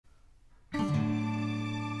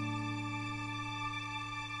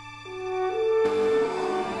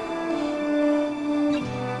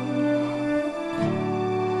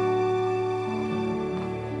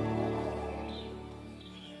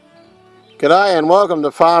G'day and welcome to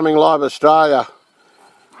Farming Live Australia.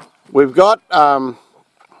 We've got a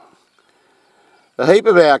heap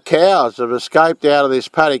of our cows have escaped out of this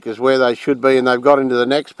paddock is where they should be, and they've got into the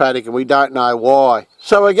next paddock and we don't know why.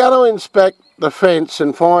 So we're going to inspect the fence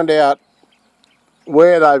and find out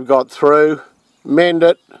where they've got through, mend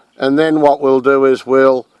it, and then what we'll do is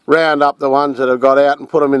we'll round up the ones that have got out and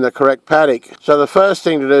put them in the correct paddock. So the first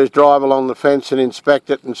thing to do is drive along the fence and inspect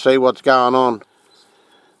it and see what's going on.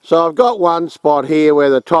 So I've got one spot here where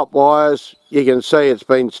the top wires, you can see it's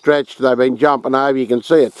been stretched, they've been jumping over, you can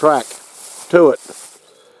see a track to it.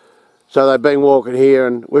 So they've been walking here,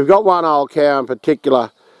 and we've got one old cow in particular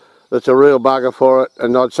that's a real bugger for it,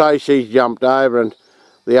 and I'd say she's jumped over and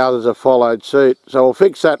the others have followed suit. So we'll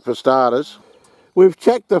fix that for starters. We've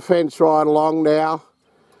checked the fence right along now,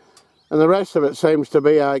 and the rest of it seems to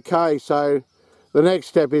be okay, so the next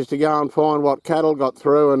step is to go and find what cattle got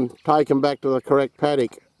through and take them back to the correct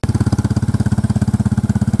paddock.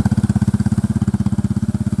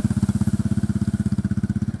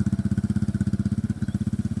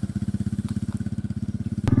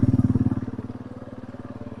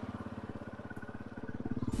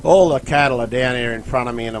 All the cattle are down here in front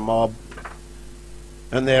of me in a mob,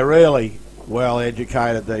 and they're really well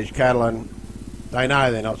educated, these cattle, and they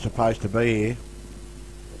know they're not supposed to be here.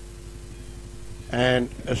 And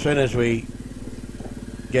as soon as we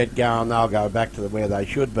get going, they'll go back to where they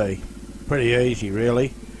should be. Pretty easy,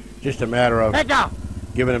 really. Just a matter of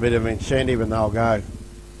giving a bit of incentive and they'll go.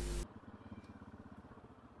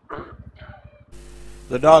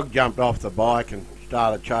 The dog jumped off the bike and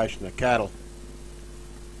started chasing the cattle.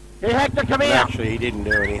 Hey, Hector, come here! Actually, he didn't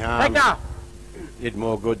do any harm. Hector! Did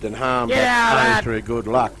more good than harm, Get but out, only lad. through good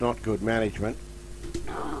luck, not good management.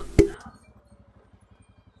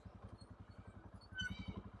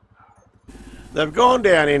 They've gone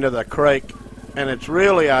down into the creek, and it's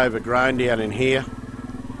really overgrown down in here.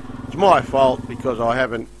 It's my fault because I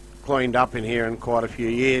haven't cleaned up in here in quite a few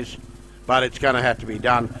years, but it's going to have to be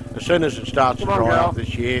done. As soon as it starts to dry up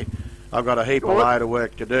this year, I've got a heap of load of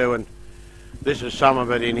work to do, and this is some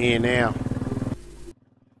of it in here now. Come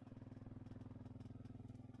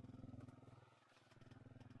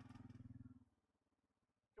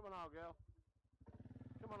on, old girl.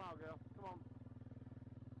 Come on, old girl. Come on.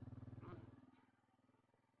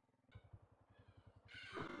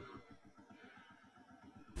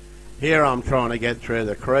 Here I'm trying to get through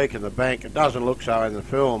the creek and the bank. It doesn't look so in the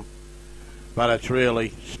film, but it's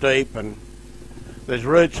really steep, and there's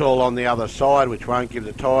roots all on the other side which won't give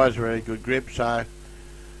the tyres a very good grip, so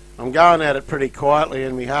I'm going at it pretty quietly,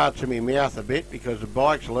 and my heart's in my mouth a bit because the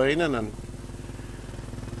bike's leaning and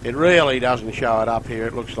it really doesn't show it up here.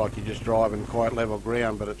 It looks like you're just driving quite level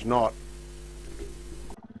ground, but it's not.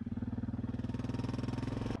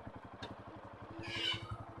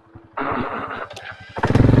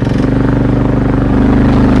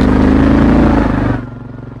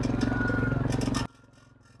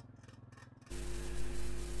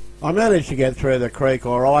 I managed to get through the creek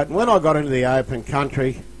all right, and when I got into the open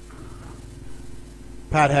country,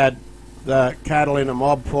 Pat had the cattle in a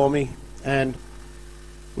mob for me, and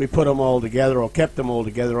we put them all together, or kept them all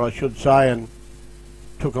together I should say, and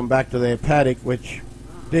took them back to their paddock, which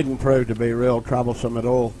didn't prove to be real troublesome at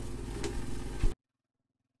all.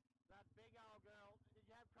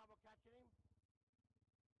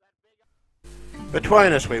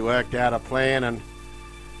 Between us we worked out a plan, and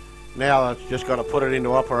now I've just got to put it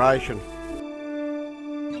into operation.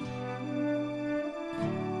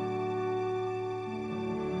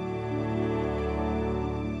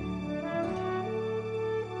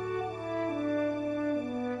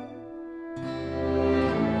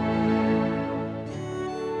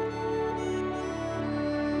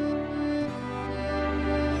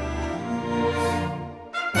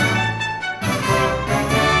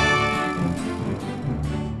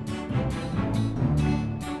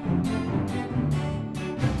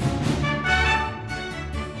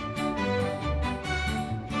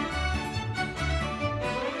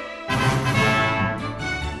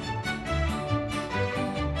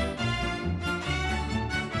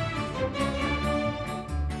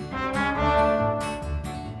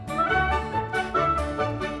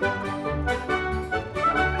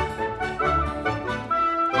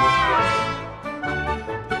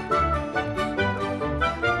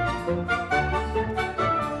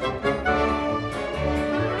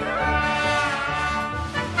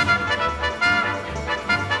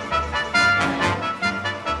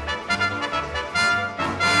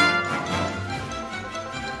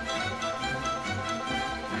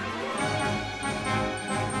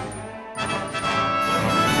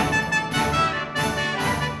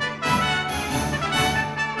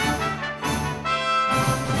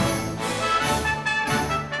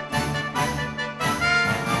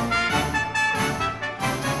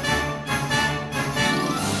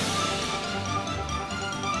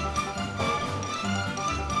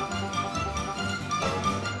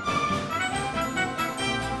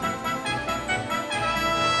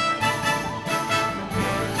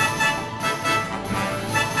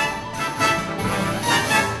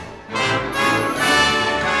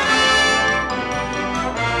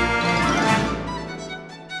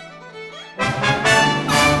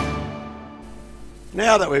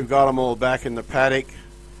 Now that we've got them all back in the paddock,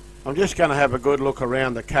 I'm just going to have a good look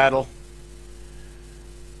around the cattle,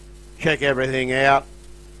 check everything out,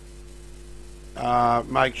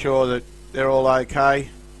 make sure that they're all okay.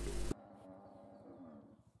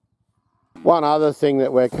 One other thing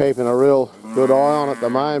that we're keeping a real good eye on at the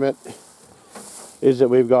moment is that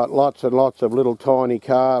we've got lots and lots of little tiny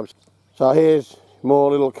calves. So here's more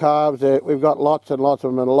little calves. We've got lots and lots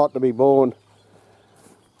of them and a lot to be born.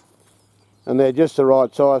 And they're just the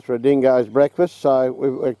right size for a dingo's breakfast, so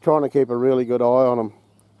we're trying to keep a really good eye on them.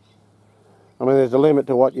 I mean, there's a limit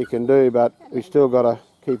to what you can do, but we still got to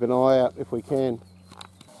keep an eye out if we can.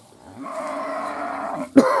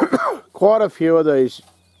 Quite a few of these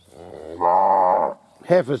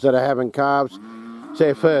heifers that are having calves, it's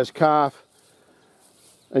their first calf,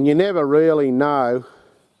 and you never really know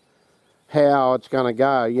how it's going to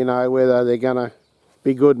go, you know, whether they're going to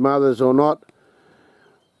be good mothers or not.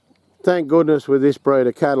 Thank goodness with this breed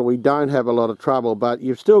of cattle we don't have a lot of trouble, but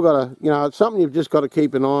you've still got to, you know, it's something you've just got to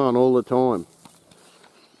keep an eye on all the time.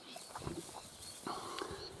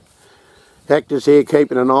 Hector's here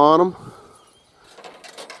keeping an eye on them.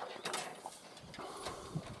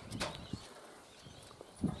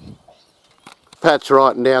 Pat's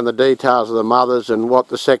writing down the details of the mothers and what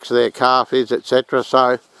the sex of their calf is, etc.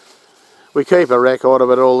 So we keep a record of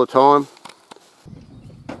it all the time.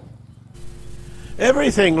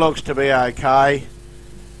 Everything looks to be okay.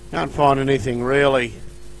 Can't find anything really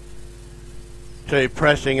too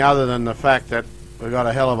pressing other than the fact that we've got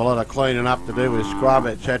a hell of a lot of cleaning up to do with scrub,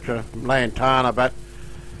 etc., lantana, but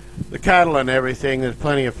the cattle and everything, there's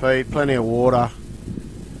plenty of feed, plenty of water.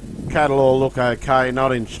 Cattle all look okay,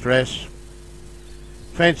 not in stress.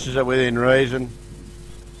 Fences are within reason.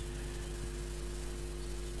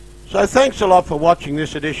 So thanks a lot for watching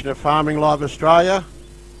this edition of Farming Live Australia.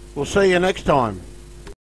 We'll see you next time.